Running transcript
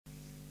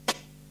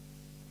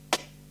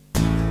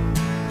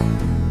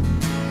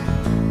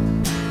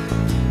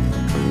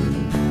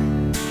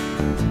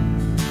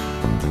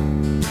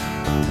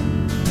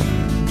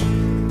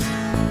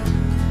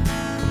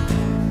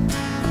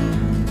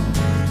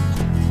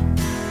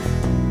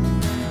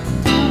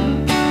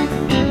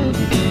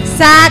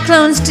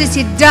Cyclones just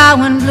hit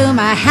Darwin, blew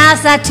my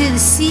house out to the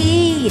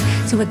sea.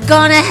 So we're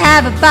gonna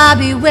have a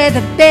barbie where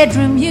the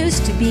bedroom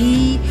used to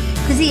be.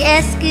 'Cause the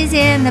Eskies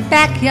in the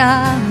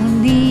backyard will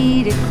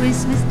need a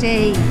Christmas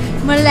day.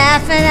 And we're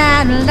laughing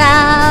out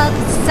loud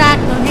 'cause the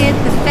cyclone hit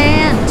the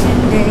fan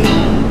today.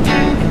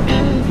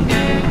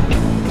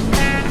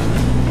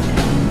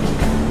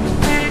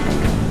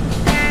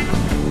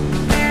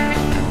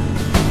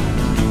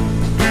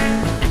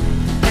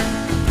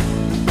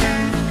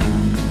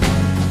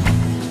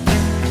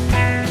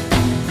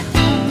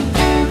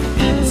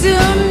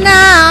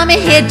 Tsunami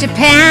hit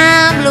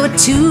Japan, blew it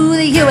to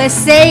the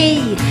USA.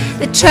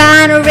 They're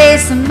trying to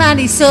raise some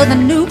money so the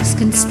nukes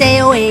can stay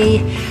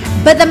away.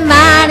 But the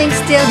mining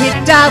still hit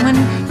Darwin.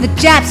 The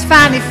Japs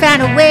finally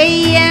found a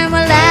way, and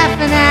we're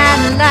laughing out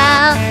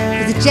loud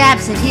 'cause the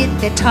Japs have hit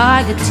their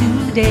target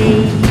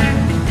today.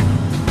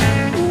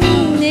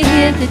 They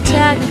hit the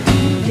target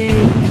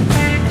today.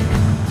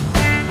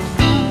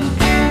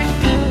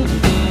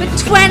 For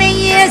 20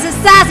 years the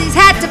Aussies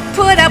had to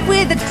put up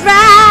with the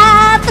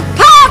drought. The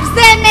pubs,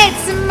 they made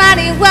some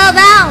money, well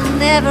they'll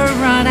never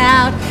run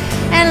out.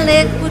 And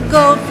liquid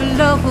gold for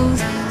locals,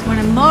 it's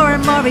running more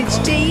and more each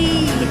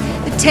day.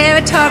 The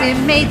territory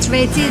mates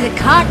rates is a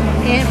carton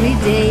every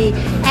day.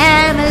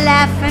 And we're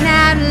laughing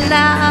out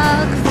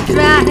loud 'cause the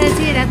drought has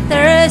hit our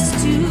thirst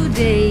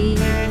today.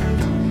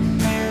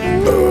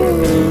 Ooh.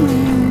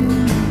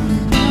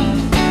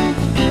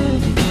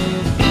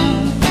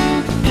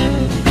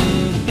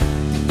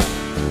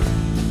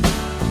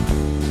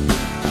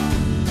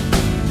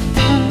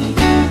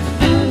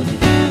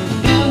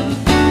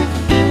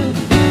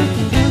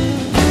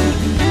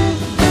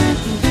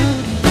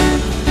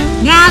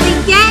 Now the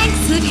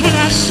Yanks have hit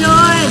our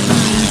shores,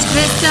 Marines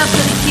dressed up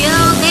for the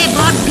kill. They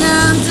bought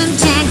guns and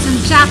tanks and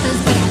choppers,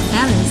 but our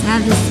fellas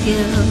have the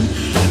skill.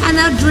 And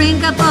they'll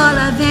drink up all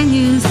our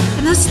venues,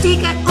 and they'll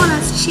stake out all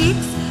us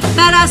chicks.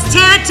 But us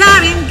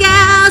territorian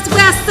gals,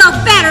 we're so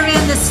better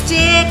in the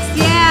sticks,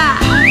 yeah.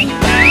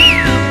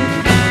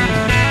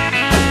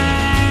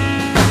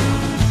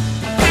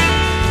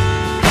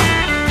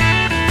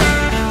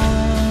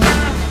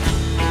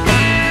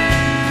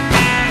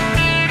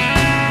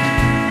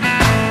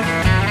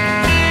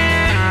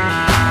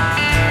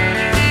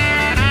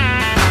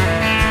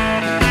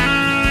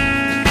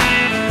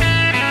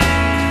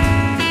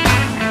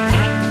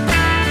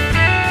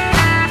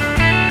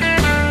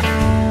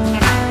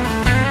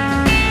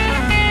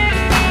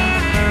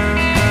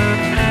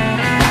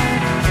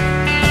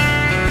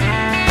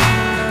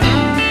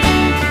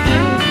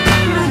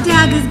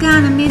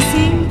 Gone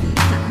missing,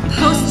 got a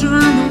poster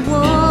on the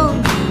wall.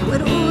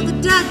 Where'd all the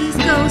doggies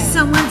go?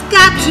 Someone's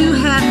got to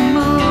have them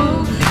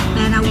all.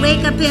 And I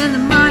wake up in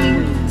the morning,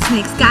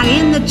 snakes got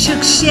in the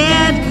chook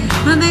shed.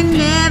 Well, they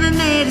never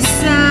made a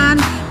sound,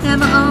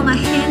 never all my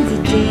hens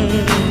are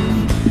dead.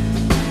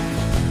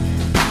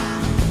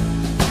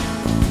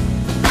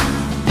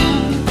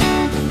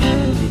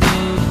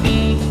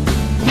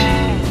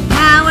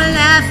 Now we're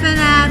laughing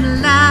out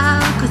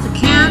loud 'cause the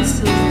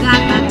council's got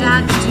my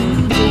dogs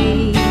today.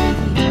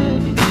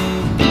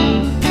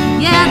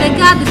 They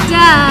got the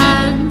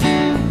dogs.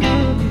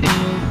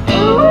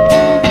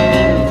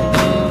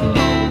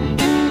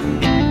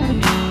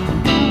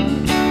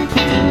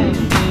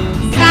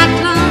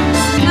 Cyclones,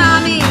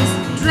 tsunamis,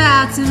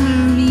 droughts and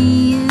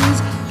marines.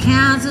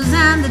 Councils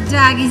and the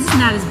doggies, it's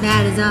not as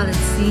bad as all it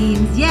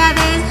seems. Yeah,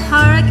 there's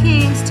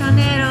hurricanes,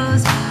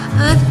 tornadoes,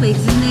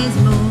 earthquakes, and there's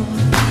more.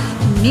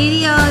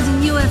 Meteors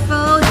and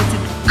UFOs, it's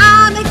an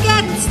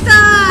Armageddon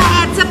star.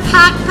 It's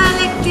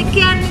apocalyptic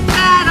and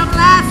bad, I'm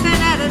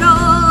laughing at it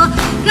all.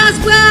 'Cause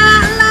we're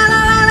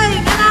L.O.L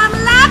and I'm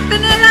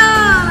laughing at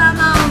all. I'm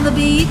on the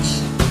beach.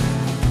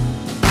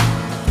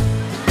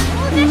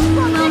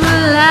 I'm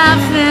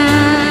laughing.